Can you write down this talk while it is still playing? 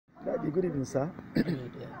Good evening, sir. Good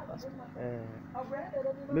evening, Pastor.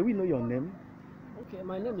 May we know your name? Okay,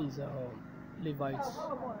 my name is Levit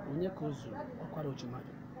Okwara.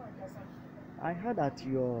 I heard that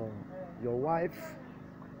your wife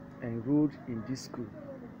enrolled in this school,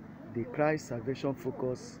 the Christ Salvation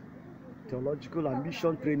Focus Theological and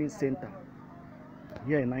Mission Training Center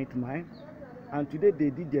here in 9th Mile, and today they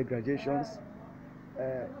did their graduations.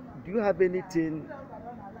 Do you have anything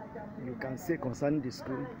you can say concerning the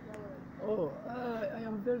school? Oh, I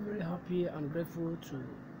am very, very happy and grateful to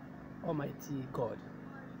Almighty God,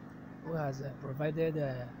 who has provided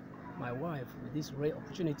my wife with this rare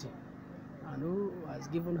opportunity, and who has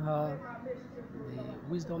given her the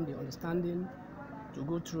wisdom, the understanding to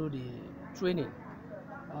go through the training.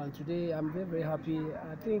 And today I'm very, very happy.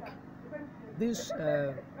 I think this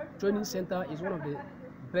training center is one of the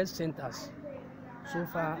best centers so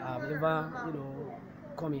far I've ever,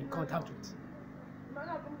 come in contact with.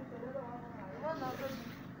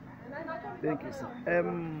 Thank you, sir.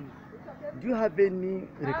 Do you have any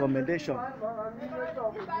recommendation?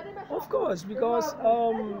 Of course, because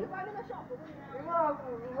all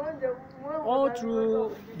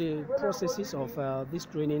through the processes of this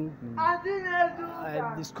training,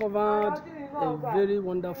 I discovered a very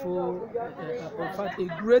wonderful, in fact, a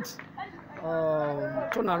great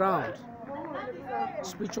turnaround,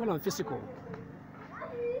 spiritual and physical,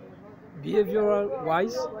 behavioral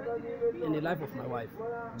wise, in the life of my wife.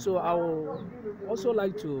 So I would also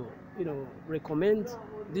like to, recommend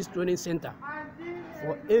this training center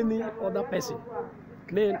for any other person,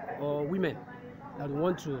 men or women, that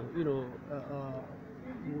want to,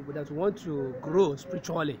 that want to grow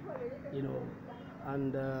spiritually,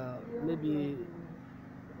 and maybe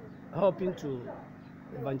helping to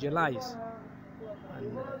evangelize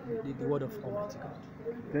and the word of Almighty God.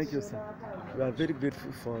 Thank you, sir. We are very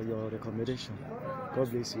grateful for your recommendation. God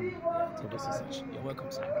bless you. God bless you, sir. You're welcome,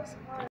 sir.